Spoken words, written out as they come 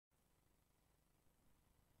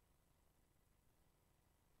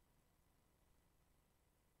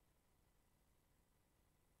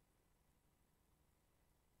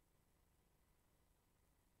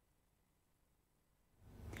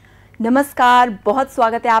नमस्कार, बहुत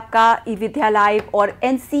स्वागत है आपका eVidya लाइव और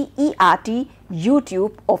NCERT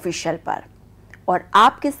यूट्यूब ऑफिशियल पर। और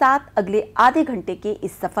आपके साथ अगले आधे घंटे के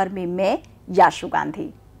इस सफर में मैं Yashu Gandhi.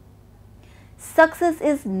 Success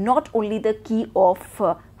is not only the key of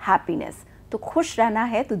happiness. तो खुश रहना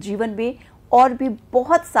है तो जीवन में और भी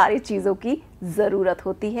बहुत सारी चीज़ों की ज़रूरत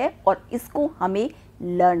होती है और इसको हमें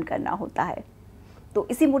लर्न करना होता है। तो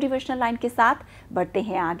इसी मोटिवेशनल लाइन के साथ बढ़ते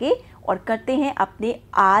हैं आगे और करते हैं अपने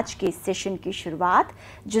आज के सेशन की शुरुआत,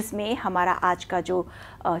 जिसमें हमारा आज का जो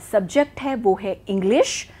सब्जेक्ट है वो है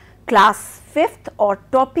इंग्लिश क्लास 5th और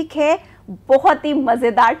टॉपिक है बहुत ही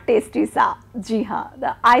मज़ेदार टेस्टी सा, जी हाँ,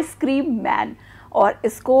 द आइसक्रीम मैन। और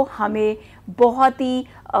इसको हमें बहुत ही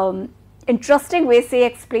इंटरेस्टिंग वे से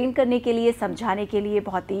एक्सप्लेन करने के लिए, समझाने के लिए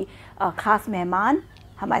बहुत ही ख़ास मेहमान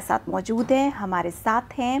हमारे साथ मौजूद हैं। हमारे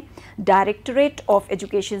साथ हैं डायरेक्टरेट ऑफ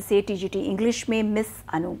एजुकेशन से TGT इंग्लिश में miss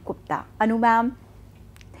Anu Gupta. Anu ma'am,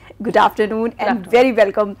 good afternoon and very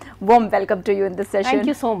welcome, warm welcome to you in this session. Thank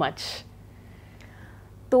you so much.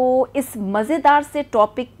 तो इस मज़ेदार से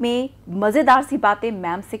टॉपिक में मज़ेदार सी बातें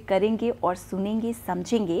मैम से करेंगे और सुनेंगे,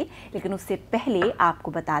 समझेंगे, लेकिन उससे पहले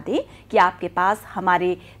आपको बता दें कि आपके पास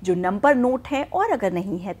हमारे जो नंबर नोट हैं, और अगर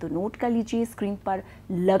नहीं है तो नोट कर लीजिए, स्क्रीन पर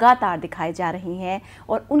लगातार दिखाए जा रहे हैं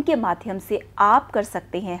और उनके माध्यम से आप कर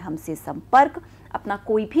सकते हैं हमसे संपर्क। अपना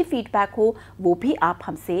कोई भी फीडबैक हो वो भी आप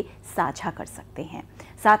हमसे साझा कर सकते हैं।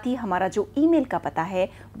 साथ ही हमारा जो ईमेल का पता है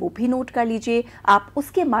वो भी नोट कर लीजिए, आप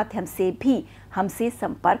उसके माध्यम से भी हमसे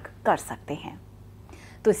संपर्क कर सकते हैं।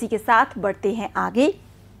 तो इसी के साथ बढ़ते हैं आगे,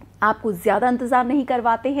 आपको ज़्यादा इंतज़ार नहीं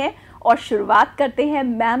करवाते हैं और शुरुआत करते हैं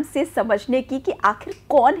मैम से समझने की कि आखिर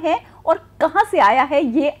कौन है और कहाँ से आया है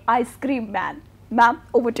ये ice cream man. Ma'am,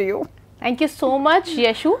 over to you. Thank you so much,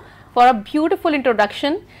 Yashu, for a beautiful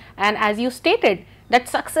introduction. And as you stated, that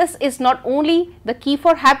success is not only the key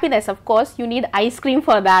for happiness. Of course, you need ice cream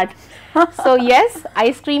for that. So yes,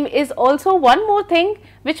 ice cream is also one more thing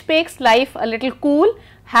which makes life a little cool,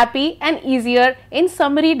 happy and easier in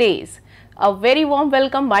summery days. A very warm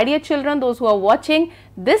welcome, my dear children, those who are watching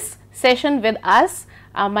this session with us.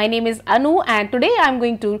 My name is Anu and today I am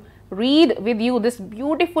going to read with you this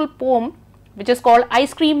beautiful poem which is called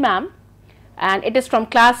Ice Cream Ma'am, and it is from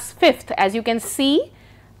class 5th. As you can see,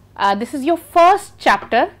 this is your first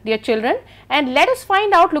chapter, dear children, and let us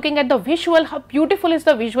find out, looking at the visual, how beautiful is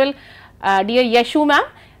the visual, dear Yashu ma'am.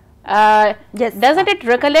 Yes. Doesn't it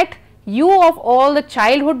recollect you of all the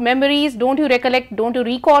childhood memories? Don't you recollect, don't you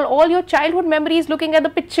recall all your childhood memories looking at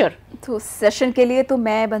the picture? तो session के लिए तो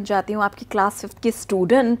मैं बन जाती हूँ आपकी class 5th की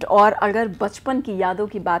स्टूडेंट, और अगर बचपन की यादों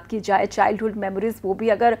की बात की जाए, चाइल्डहुड मेमोरीज, वो भी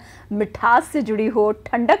अगर मिठास से जुड़ी हो,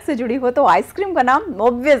 ठंडक से जुड़ी हो, तो आइसक्रीम का नाम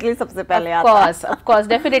ऑब्वियसली सबसे पहले आता है। Of course,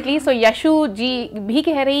 definitely. सो यशु जी भी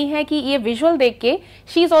कह रही हैं कि ये विजुअल देख के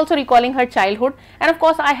she is also recalling her childhood, end of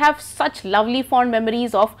course I have such lovely fond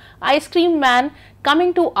memories of ice cream man coming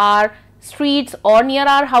to our streets or near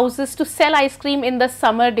our houses to sell ice cream in the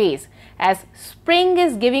summer days. As spring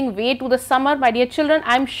is giving way to the summer, my dear children,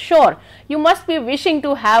 I am sure you must be wishing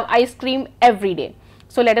to have ice cream every day.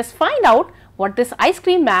 So let us find out what this ice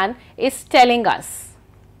cream man is telling us.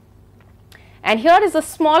 And here is a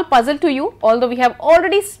small puzzle to you, although we have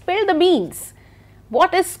already spilled the beans.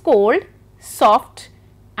 What is cold, soft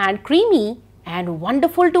and creamy and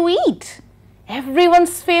wonderful to eat?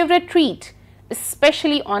 Everyone's favorite treat,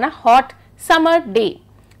 especially on a hot summer day.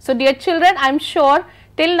 So dear children, I am sure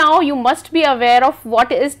till now you must be aware of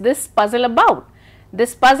what is this puzzle about.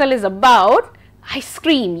 This puzzle is about ice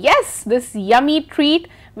cream. Yes, this yummy treat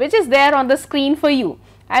which is there on the screen for you.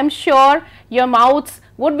 I am sure your mouths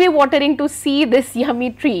would be watering to see this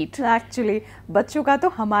yummy treat. Actually, बच्चों का तो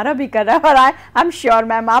हमारा भी कर रहा है, और I am sure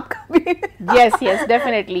ma'am आपका भी। Yes,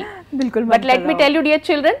 definitely. बिल्कुल। But let me tell you, dear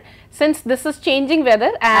children, since this is changing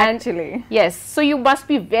weather, and actually, yes, so you must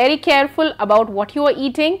be very careful about what you are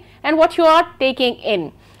eating and what you are taking in.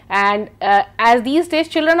 And as these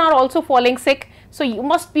days children are also falling sick, so you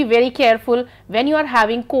must be very careful when you are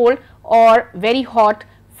having cold or very hot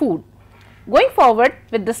food. Going forward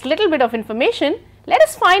with this little bit of information, let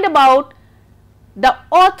us find about the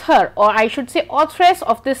author, or I should say authoress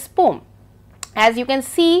of this poem. As you can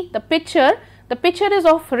see the picture is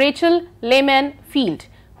of Rachel Lehman Field,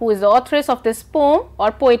 who is the authoress of this poem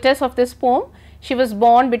or poetess of this poem. She was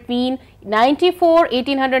born between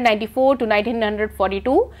 1894 to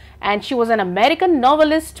 1942, and she was an American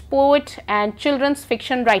novelist, poet and children's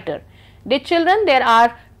fiction writer. Dear children, there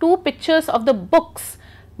are two pictures of the books,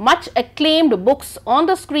 much acclaimed books on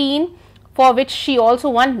the screen, for which she also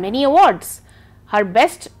won many awards. Her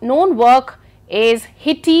best known work is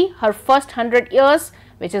Hitty, Her First 100 Years,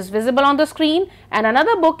 which is visible on the screen, and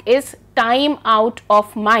another book is Time Out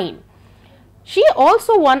of Mind. She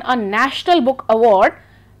also won a National Book Award,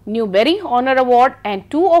 Newbery Honor Award, and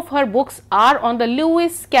 2 of her books are on the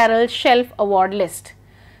Lewis Carroll Shelf Award list.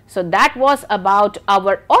 So that was about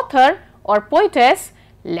our author or poetess.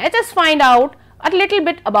 Let us find out a little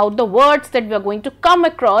bit about the words that we are going to come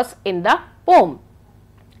across in the poem.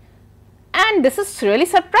 And this is really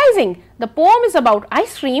surprising. The poem is about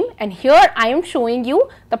ice cream and here I am showing you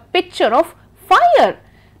the picture of fire.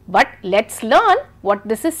 But let's learn what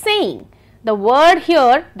this is saying. The word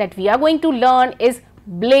here that we are going to learn is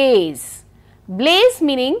blaze. Blaze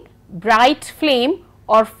meaning bright flame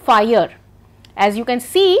or fire. As you can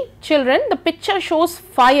see, children, the picture shows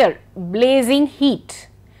fire, blazing heat.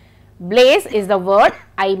 Blaze is the word,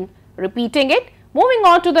 I am repeating it. Moving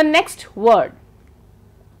on to the next word.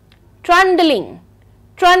 Trundling.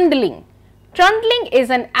 Trundling. Trundling is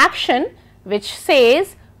an action which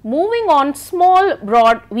says moving on small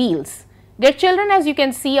broad wheels. Dear children, as you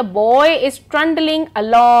can see, a boy is trundling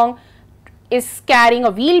along, is carrying a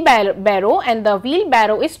wheelbarrow and the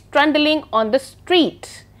wheelbarrow is trundling on the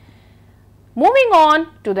street. Moving on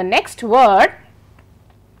to the next word,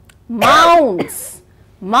 mounds.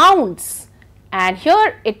 Mounds, and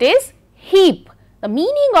here it is heap. The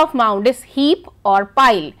meaning of mound is heap or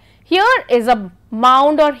pile. Here is a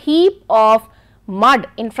mound or heap of mud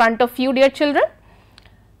in front of you, dear children.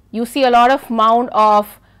 You see a lot of mound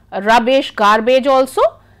of rubbish, garbage also,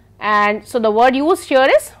 and so the word used here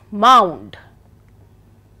is mound.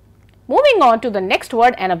 Moving on to the next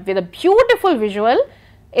word, and with a beautiful visual,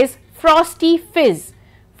 is frosty fizz.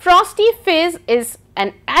 Frosty fizz is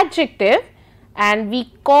an adjective and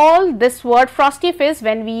we call this word frosty fizz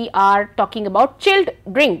when we are talking about chilled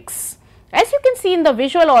drinks. As you can see in the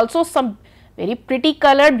visual also, some very pretty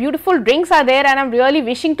colored beautiful drinks are there and I am really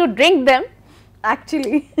wishing to drink them.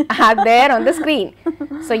 Actually are there on the screen.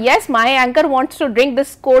 So yes, my anchor wants to drink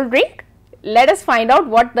this cold drink. Let us find out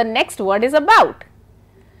what the next word is about.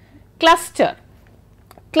 Cluster.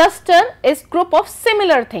 Cluster is group of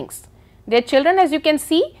similar things. Dear children, as you can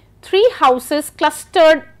see, 3 houses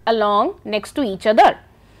clustered along next to each other.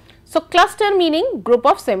 So cluster meaning group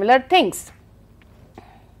of similar things.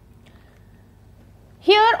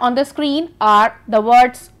 Here on the screen are the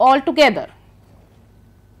words all together.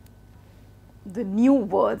 The new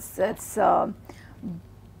words, it's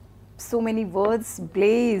so many words,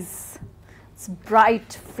 blaze, it's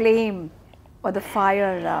bright flame or the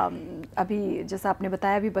fire, अभी जैसा आपने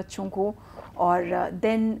बताया अभी बच्चों को, और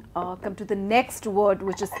then come to the next word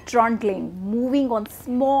which is trundling, moving on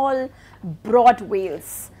small broad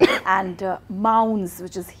wheels, and mounds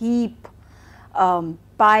which is heap,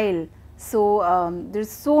 pile. So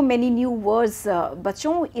there's so many new words.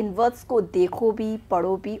 बच्चों इन words को देखो भी,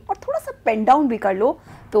 पढ़ो भी और थोड़ा सा pen down भी कर लो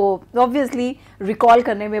तो obviously recall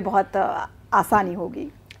करने में बहुत आसानी होगी.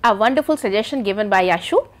 A wonderful suggestion given by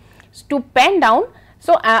Yashu to pen down.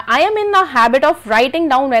 So I am in the habit of writing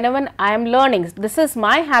down whenever I am learning. This is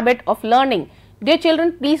my habit of learning. Dear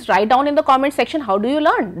children, please write down in the comment section, how do you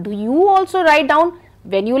learn? Do you also write down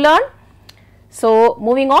when you learn? So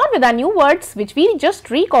moving on with our new words which we just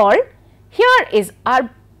recalled. Here is our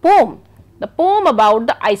poem, the poem about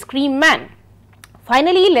the ice cream man.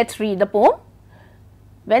 Finally, let's read the poem.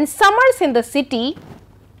 When summer's in the city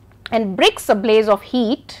and bricks a blaze of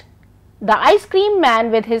heat, the ice cream man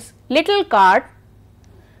with his little cart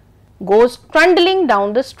goes trundling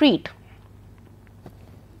down the street.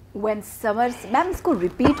 When summers, ma'am इसको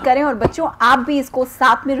repeat करें और बच्चों आप भी इसको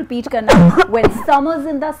साथ में repeat करना. When summer's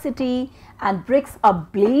in the city and bricks a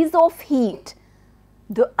blaze of heat,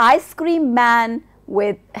 the ice cream man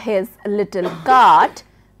with his little cart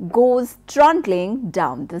goes trundling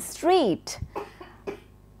down the street.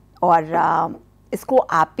 और इसको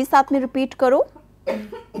आप भी साथ में repeat करो.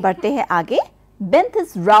 बढ़ते हैं आगे. Bent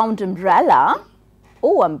his round umbrella.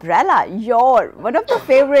 Oh, umbrella, one of the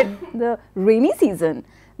favorite, the rainy season.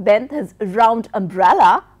 Bent his round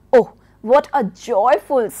umbrella. Oh, what a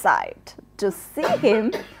joyful sight to see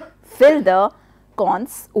him fill the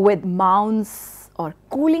corns with mounds or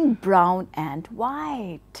cooling brown and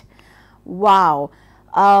white. Wow.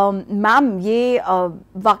 Ma'am ये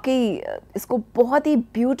वाकई इसको बहुत ही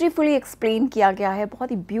beautifully explain किया गया है,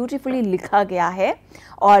 बहुत ही beautifully लिखा गया है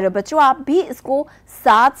और बच्चों आप भी इसको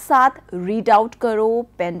साथ साथ रीड आउट करो,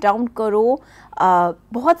 पेन डाउन करो.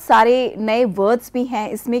 बहुत सारे नए वर्ड्स भी हैं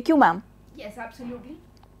इसमें, क्यों मैम? Yes, absolutely.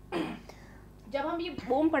 जब हम ये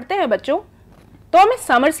पोम पढ़ते हैं बच्चों तो हमें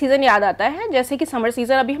समर सीजन याद आता है, जैसे कि समर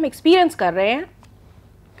सीजन अभी हम एक्सपीरियंस कर रहे हैं.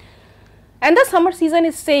 And the summer season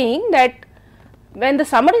is saying that when the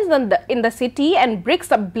summer is in the city and bricks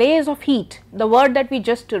a blaze of heat, the word that we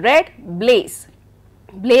just read, blaze.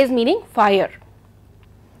 Blaze meaning fire.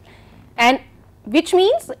 And which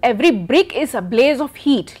means every brick is a blaze of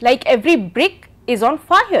heat, like every brick is on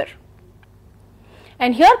fire.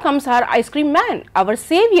 And here comes our ice cream man, our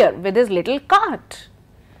savior, with his little cart.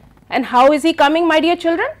 And how is he coming, my dear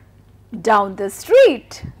children? Down the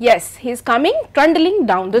street. Yes, he is coming trundling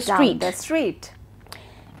down the street. Down the street.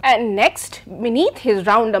 And next, beneath his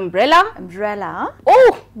round umbrella. Umbrella.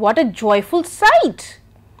 Oh, what a joyful sight!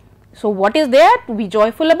 So what is there to be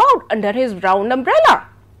joyful about under his round umbrella?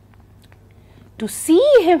 To see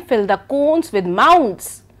him fill the cones with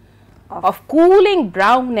mounds of cooling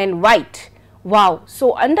brown and white. Wow!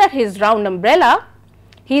 So under his round umbrella,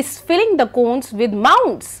 he is filling the cones with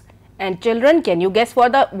mounds. And children, can you guess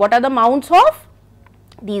what are the mounds of?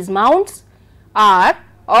 These mounds are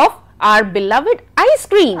of our beloved ice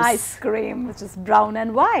creams. Ice cream, which is brown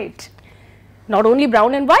and white. Not only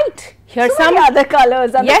brown and white. Here's so some many other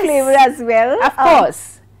colors and the flavor as well. Of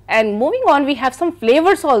course. And moving on, we have some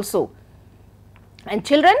flavors also. And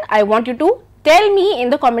children, I want you to tell me in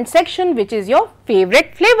the comment section which is your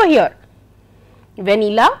favorite flavor here.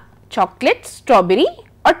 Vanilla, chocolate, strawberry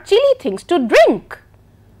or chili things to drink.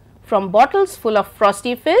 From bottles full of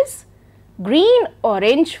frosty fizz, green,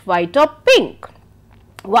 orange, white or pink.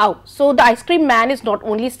 Wow, so the ice cream man is not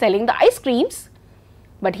only selling the ice creams,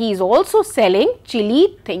 but he is also selling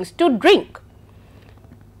chili things to drink.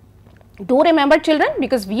 Do remember children,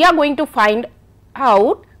 because we are going to find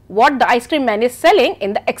out what the ice cream man is selling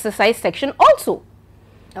in the exercise section also.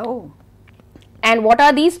 Oh. And what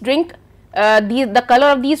are these the color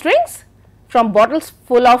of these drinks? From bottles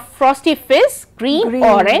full of frosty fizz, green,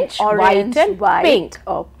 orange, white and pink.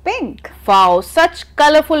 Or pink. Wow, such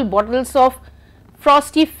colorful bottles of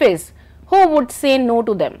frosty fizz. Who would say no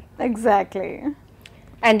to them? Exactly.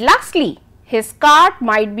 And lastly, his cart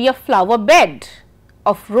might be a flower bed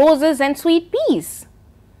of roses and sweet peas.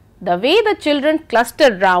 The way the children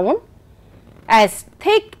clustered round, as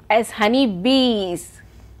thick as honey bees.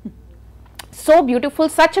 So beautiful,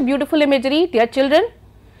 such a beautiful imagery, dear children.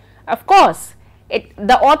 Of course,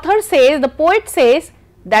 the author says, the poet says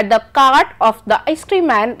that the cart of the ice cream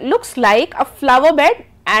man looks like a flower bed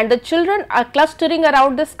and the children are clustering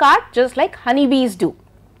around this cart just like honeybees do.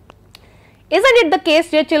 Isn't it the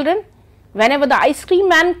case, dear children? Whenever the ice cream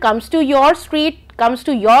man comes to your street, comes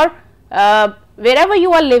to your wherever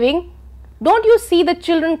you are living, don't you see the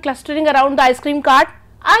children clustering around the ice cream cart?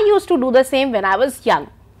 I used to do the same when I was young.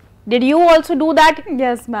 Did you also do that?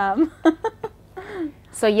 Yes, ma'am.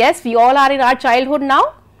 So yes, we all are in our childhood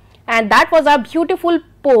now, and that was our beautiful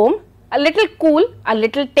poem, a little cool, a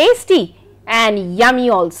little tasty and yummy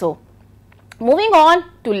also. Moving on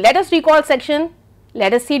to let us recall section.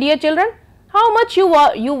 Let us see, dear children, how much you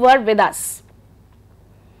were with us.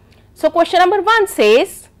 So question number 1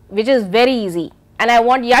 says, which is very easy, and I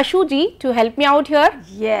want Yashu ji to help me out here.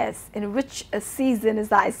 Yes, in which season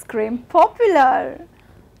is ice cream popular?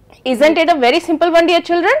 Isn't it a very simple one, dear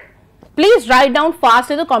children? Please write down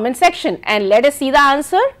fast in the comment section and let us see the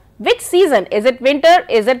answer. Which season? Is it winter?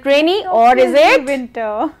 Is it rainy? Or is it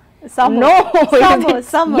winter? Summer. No,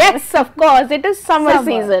 summer. Yes, of course, it is summer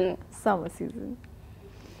season. Summer season.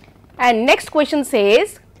 And next question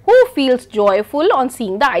says, who feels joyful on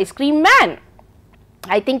seeing the ice cream man?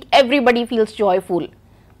 I think everybody feels joyful.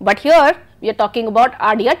 But here we are talking about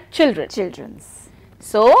our dear children. Children's.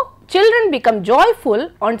 So, children become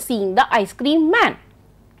joyful on seeing the ice cream man.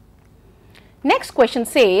 Next question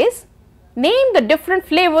says, name the different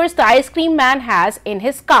flavors the ice cream man has in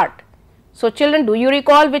his cart. So, children, do you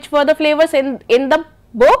recall which were the flavors in the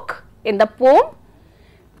book, in the poem?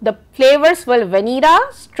 The flavors were vanilla,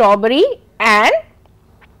 strawberry and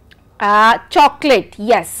chocolate.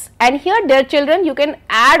 Yes. And here, dear children, you can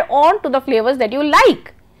add on to the flavors that you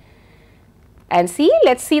like. And see,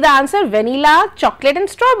 let's see the answer, vanilla, chocolate and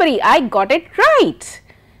strawberry. I got it right.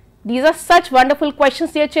 These are such wonderful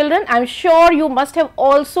questions, dear children. I am sure you must have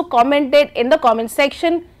also commented in the comment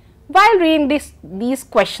section while reading these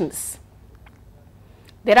questions.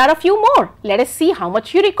 There are a few more. Let us see how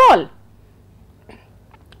much you recall.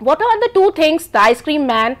 What are the 2 things the ice cream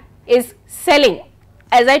man is selling?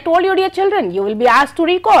 As I told you, dear children, you will be asked to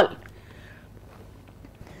recall.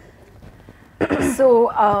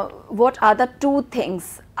 So, what are the 2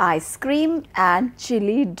 things? Ice cream and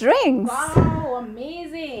chili drinks. Wow,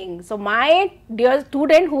 amazing. So, my dear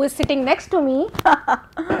student who is sitting next to me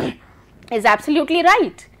is absolutely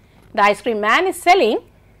right. The ice cream man is selling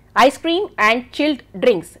ice cream and chilled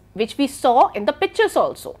drinks, which we saw in the pictures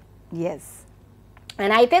also. Yes.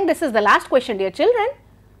 And I think this is the last question, dear children.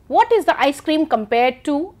 What is the ice cream compared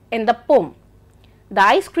to in the poem? The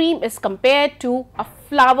ice cream is compared to a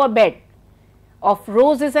flower bed of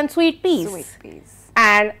roses and sweet peas. Sweet peas.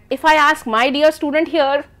 And if I ask my dear student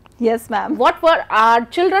here, yes ma'am, what were our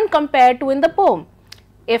children compared to in the poem?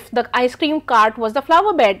 If the ice cream cart was the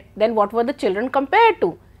flower bed, then what were the children compared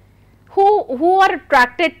to? Who are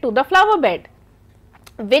attracted to the flower bed?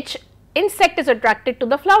 Which insect is attracted to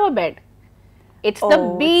the flower bed? It's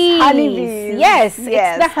the bees. Honeybees. Yes,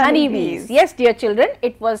 Yes, it's the honeybees. honeybees. Yes, dear children,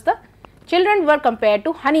 it was the children were compared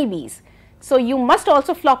to honeybees. So you must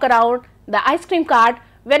also flock around the ice cream cart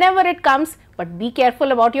whenever it comes, but be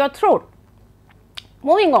careful about your throat.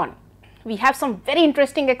 Moving on, we have some very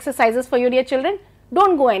interesting exercises for you, dear children.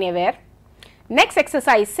 Don't go anywhere. Next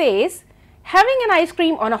exercise says, having an ice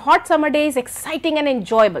cream on a hot summer day is exciting and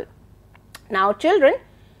enjoyable. Now children,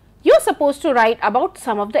 you're supposed to write about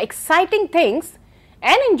some of the exciting things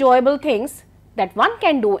and enjoyable things that one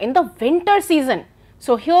can do in the winter season.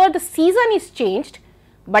 So here the season is changed,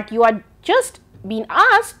 but you are just being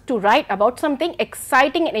asked to write about something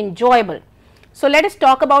exciting and enjoyable. So let us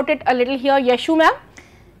talk about it a little here, Yashu ma'am.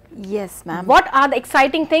 Yes ma'am. What are the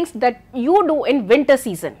exciting things that you do in winter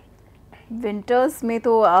season? Winters में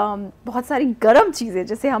तो बहुत सारी गर्म चीज़ें,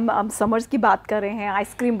 जैसे हम summers की बात कर रहे हैं,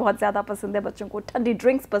 आइसक्रीम बहुत ज़्यादा पसंद है बच्चों को, ठंडी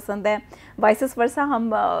ड्रिंक्स पसंद है, वाइस वर्सा हम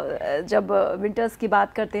जब विंटर्स की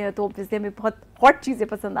बात करते हैं तो ऑब्वियसली हमें बहुत हॉट चीज़ें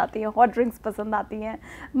पसंद आती हैं, हॉट ड्रिंक्स पसंद आती हैं,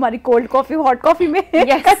 हमारी कोल्ड कॉफ़ी हॉट कॉफ़ी में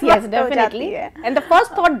yes definitely. And the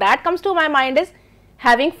first thought that comes to my mind is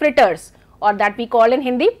having fritters, or that we call in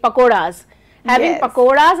Hindi pakoras. Having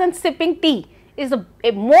pakoras and sipping tea is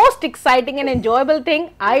the most exciting and enjoyable thing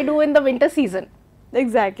I do in the winter season.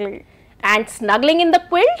 Exactly. And snuggling in the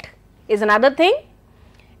quilt is another thing,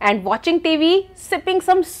 and watching TV, sipping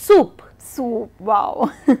some soup. Soup,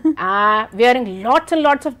 wow. Wearing lots and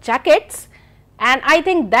lots of jackets, and I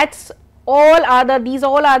think these all are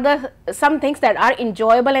the some things that are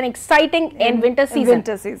enjoyable and exciting in winter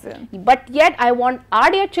season. But yet I want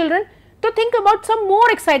our dear children to think about some more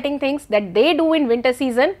exciting things that they do in winter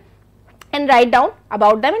season and write down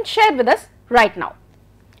about them and share with us right now.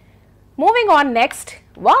 Moving on next,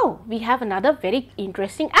 wow, we have another very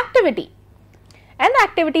interesting activity. And the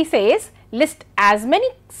activity says, list as many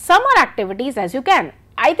summer activities as you can.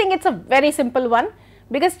 I think it's a very simple one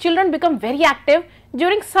because children become very active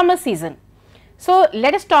during summer season. So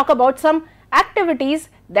let us talk about some activities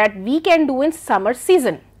that we can do in summer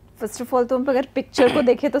season. First of all तो हम अगर picture को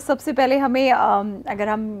देखें तो सबसे पहले हमें अगर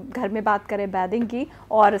हम घर में बात करें बैदिंग की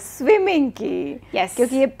और स्विमिंग की,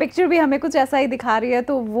 क्योंकि ये पिक्चर भी हमें कुछ ऐसा ही दिखा रही है,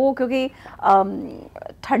 तो वो क्योंकि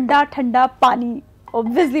ठंडा ठंडा पानी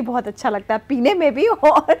ऑब्वियसली बहुत अच्छा लगता है पीने में भी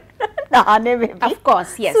और नहाने में भी, ऑफ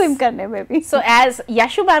कोर्स, यस, स्विम करने में भी. So as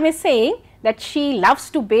Yeshu ma'am is saying that she loves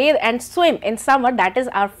to bathe and swim in summer, that is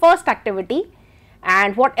our first activity.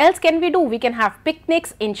 And what else can we do? We can have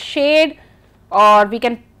picnics in shade, or we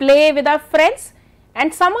can play with our friends.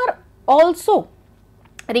 And summer also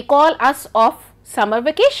recall us of summer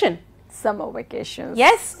vacation. Summer vacations.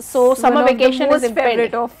 Yes, so summer vacation is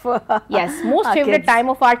favorite of yes, most favorite time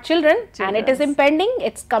of our children, and it is impending.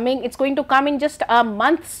 It's coming. It's going to come in just a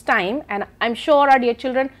month's time, and I'm sure our dear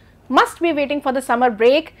children must be waiting for the summer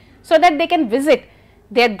break so that they can visit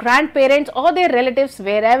their grandparents or their relatives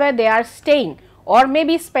wherever they are staying, or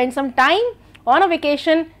maybe spend some time on a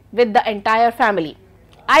vacation with the entire family.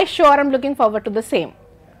 I sure am looking forward to the same.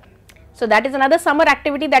 So that is another summer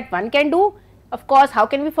activity that one can do. Of course, how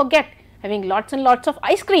can we forget having lots and lots of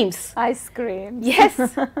ice creams? Ice creams. Yes.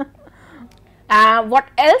 What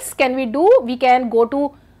else can we do? We can go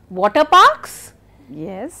to water parks.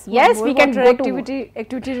 Yes. Yes, we can go activity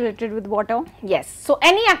related with water. Yes. So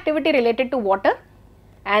any activity related to water,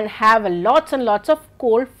 and have lots and lots of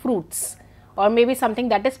cold fruits, or maybe something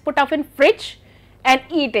that is put up in fridge and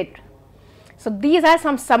eat it. So these are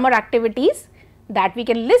some summer activities that we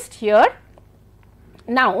can list here.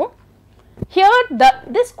 Now, here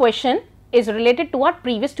this question is related to our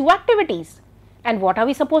previous two activities. And what are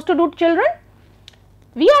we supposed to do, children?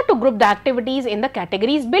 We are to group the activities in the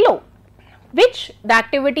categories below. Which the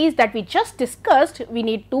activities that we just discussed, we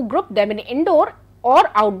need to group them in indoor or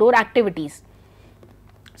outdoor activities.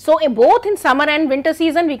 So both in summer and winter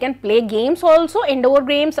season we can play games also, indoor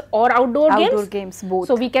games or outdoor games. Outdoor games both.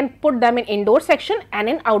 So we can put them in indoor section and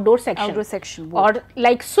in outdoor section. Outdoor section both. Or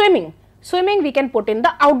like swimming. Swimming we can put in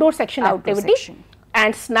the outdoor section activity.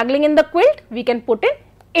 And snuggling in the quilt we can put in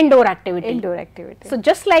indoor activity. Indoor activity. So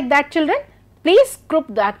just like that, children, please group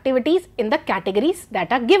the activities in the categories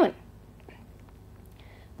that are given.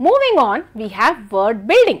 Moving on, we have word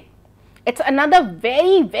building. It's another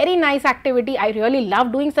very nice activity. I really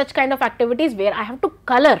love doing such kind of activities where I have to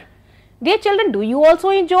color. Dear children, do you also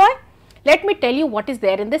enjoy? Let me tell you what is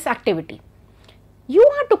there in this activity. You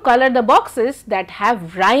are to color the boxes that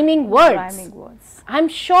have rhyming words. Rhyming words. I'm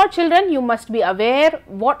sure children you must be aware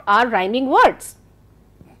what are rhyming words.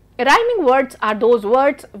 Rhyming words are those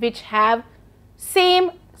words which have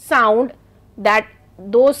same sound, that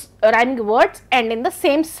those rhyming words end in the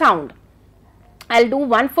same sound. I'll do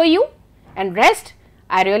one for you and rest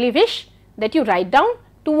I really wish that you write down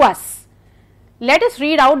to us. Let us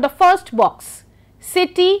read out the first box.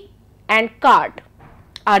 City and card.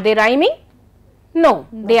 Are they rhyming? No,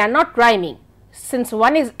 they are not rhyming, since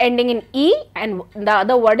one is ending in E and the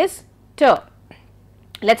other word is T.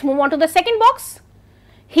 Let's move on to the second box.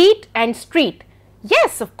 Heat and street.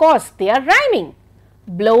 Yes, of course, they are rhyming.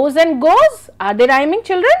 Blows and goes. Are they rhyming,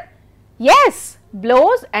 children? Yes,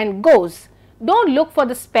 blows and goes. Don't look for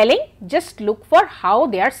the spelling, just look for how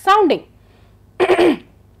they are sounding.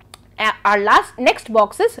 Our next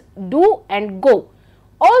box is do and go.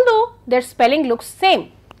 Although their spelling looks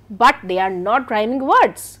same, but they are not rhyming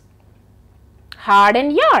words. Hard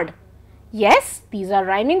and yard. Yes, these are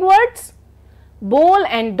rhyming words. Bowl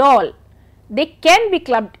and doll. They can be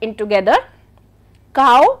clubbed in together.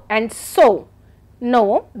 Cow and sow.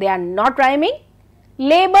 No, they are not rhyming.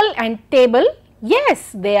 Label and table.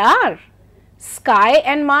 Yes, they are. Sky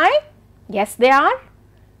and my. Yes, they are.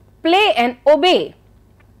 Play and obey.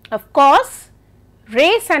 Of course.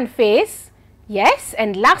 Race and face. Yes,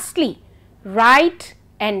 and lastly, right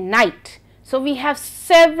and night. So we have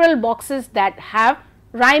several boxes that have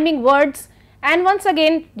rhyming words, and once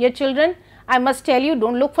again, dear children, I must tell you,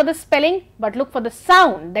 don't look for the spelling, but look for the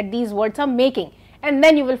sound that these words are making, and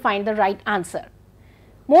then you will find the right answer.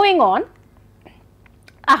 Moving on,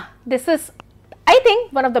 this is, I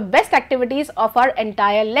think, one of the best activities of our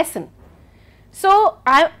entire lesson. So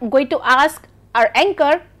I am going to ask our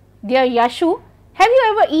anchor, dear Yashu, have you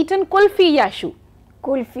ever eaten kulfi, Yashu?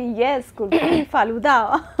 Kulfi, yes, kulfi,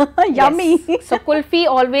 faluda, yummy. Yes. So kulfi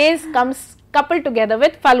always comes coupled together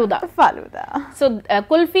with faluda. Faluda. So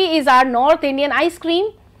kulfi is our North Indian ice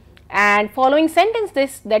cream, and following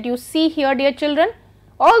sentence that you see here, dear children,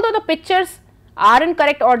 although the pictures are in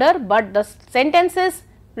correct order, but the sentences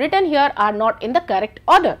written here are not in the correct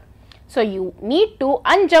order. So you need to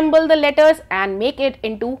unjumble the letters and make it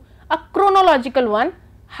into a chronological one,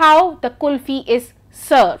 how the kulfi is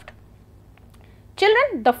served.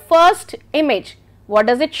 Children, the first image, what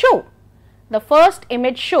does it show? The first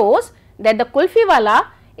image shows that the kulfi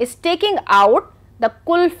wala is taking out the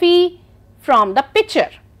kulfi from the picture.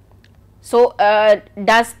 So,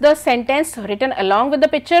 does the sentence written along with the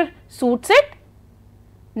picture suits it?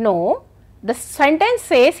 No, the sentence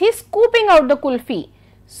says he is scooping out the kulfi.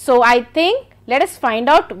 So, I think let us find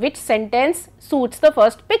out which sentence suits the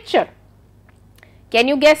first picture. Can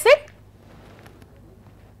you guess it?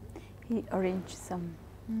 He arranged some.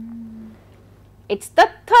 It's the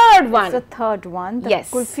third one. It's the third one. The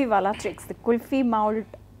yes. kulfi wala takes the kulfi mold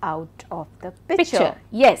out of the picture.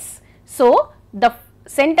 Yes. So, the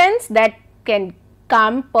sentence that can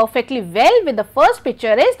come perfectly well with the first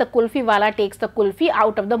picture is the kulfi wala takes the kulfi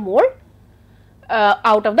out of the mold,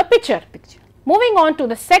 out of the picture. Moving on to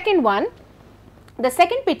the second one. The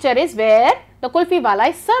second picture is where the kulfi wala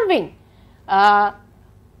is serving.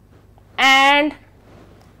 And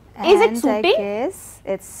is it suiting? I guess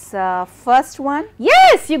it's first one.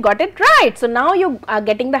 Yes, you got it right. So now you are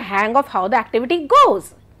getting the hang of how the activity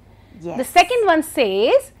goes. Yes. The second one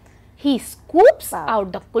says he scoops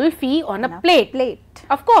out the kulfi on a plate.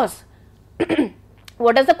 Of course.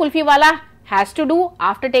 What does the kulfi wala has to do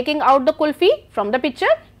after taking out the kulfi from the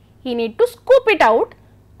picture? He need to scoop it out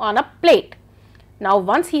on a plate. Now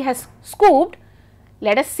once he has scooped,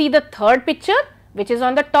 let us see the third picture, which is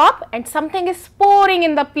on the top, and something is pouring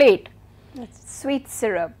in the plate. It's sweet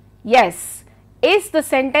syrup. Yes. Is the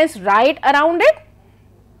sentence right around it?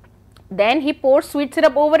 Then he pours sweet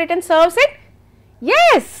syrup over it and serves it?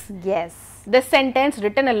 Yes. Yes. The sentence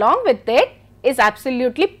written along with it is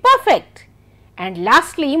absolutely perfect. And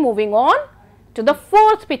lastly, moving on to the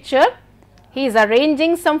fourth picture, he is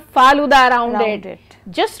arranging some faluda around it.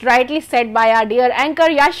 Just rightly said by our dear anchor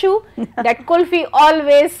Yashu that kulfi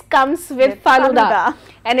always comes with faluda,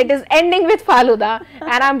 and it is ending with faluda,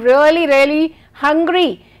 and I am really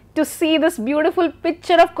hungry to see this beautiful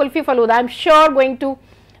picture of kulfi faluda. I am sure going to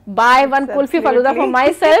buy one kulfi faluda for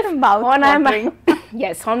myself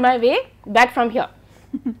on my way back from here.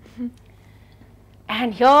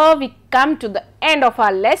 And here we come to the end of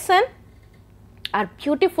our lesson, our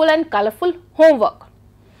beautiful and colorful homework.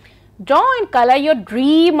 Draw and color your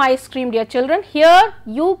dream ice cream, dear children. Here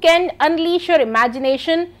you can unleash your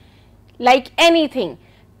imagination like anything.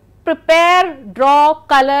 Prepare, draw,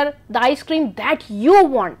 color the ice cream that you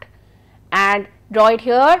want and draw it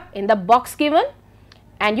here in the box given.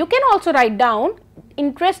 And you can also write down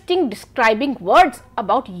interesting describing words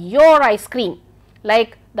about your ice cream,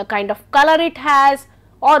 like the kind of color it has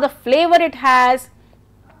or the flavor it has,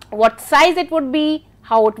 what size it would be,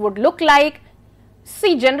 how it would look like.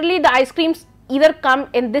 See, generally the ice creams either come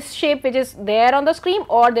in this shape which is there on the screen,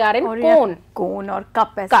 or they are in cone or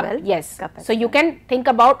cup as well. Yes. So you can think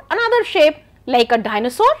about another shape like a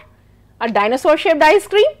dinosaur shaped ice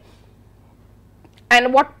cream,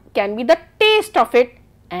 and what can be the taste of it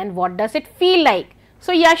and what does it feel like.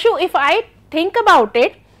 So Yashu, if I think about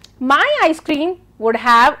it, my ice cream would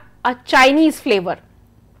have a Chinese flavor.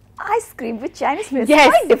 Ice cream with Chinese flavor? Yes.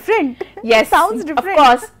 Quite different. Yes. Sounds different. Of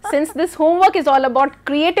course, since this homework is all about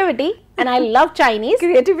creativity and I love Chinese.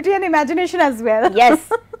 Creativity and imagination as well. Yes.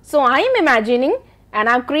 So I am imagining and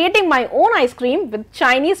I am creating my own ice cream with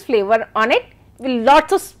Chinese flavor on it with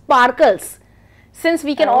lots of sparkles. Since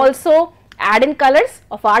we can also add in colors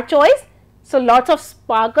of our choice, so lots of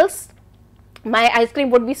sparkles. My ice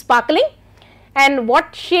cream would be sparkling. And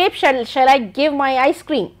what shape shall I give my ice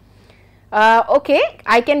cream? Okay,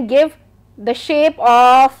 I can give the shape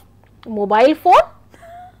of mobile phone.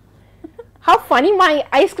 How funny my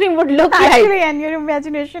ice cream would look Actually, like. and your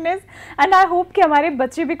imagination is, and I hope कि हमारे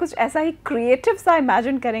बच्चे भी कुछ ऐसा ही creative सा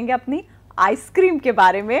imagine करेंगे अपनी ice cream के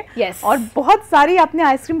बारे में. Yes. और बहुत सारी आपने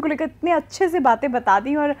आइसक्रीम को लेकर इतने अच्छे से बातें बता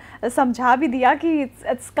दी और समझा भी दिया कि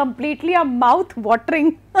it's completely a mouth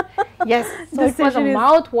watering. Yes, so it was a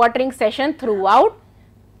mouth watering session throughout.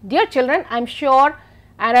 Dear children, I'm sure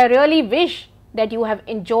and I really wish that you have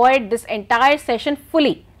enjoyed this entire session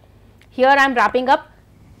fully. Here I am wrapping up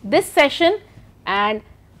this session, and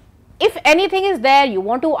if anything is there you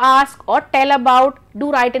want to ask or tell about,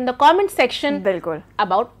 do write in the comment section. बिल्कुल.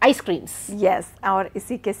 About ice creams. Yes, और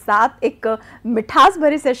इसी के साथ एक मिठास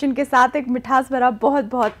भरे session के साथ एक मिठास भरा बहुत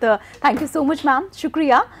बहुत thank you so much ma'am.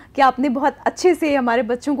 शुक्रिया कि आपने बहुत अच्छे से हमारे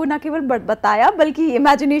बच्चों को ना केवल बताया बल्कि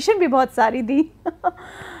इमेजिनेशन भी बहुत सारी दी.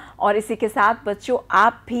 और इसी के साथ बच्चों,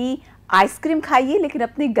 आप भी आइसक्रीम खाइए लेकिन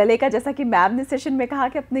अपने गले का, जैसा कि मैम ने सेशन में कहा,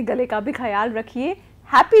 कि अपने गले का भी ख्याल रखिए,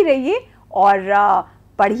 हैप्पी रहिए और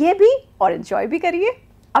पढ़िए भी और एंजॉय भी करिए.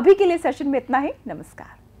 अभी के लिए सेशन में इतना ही.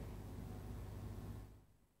 नमस्कार.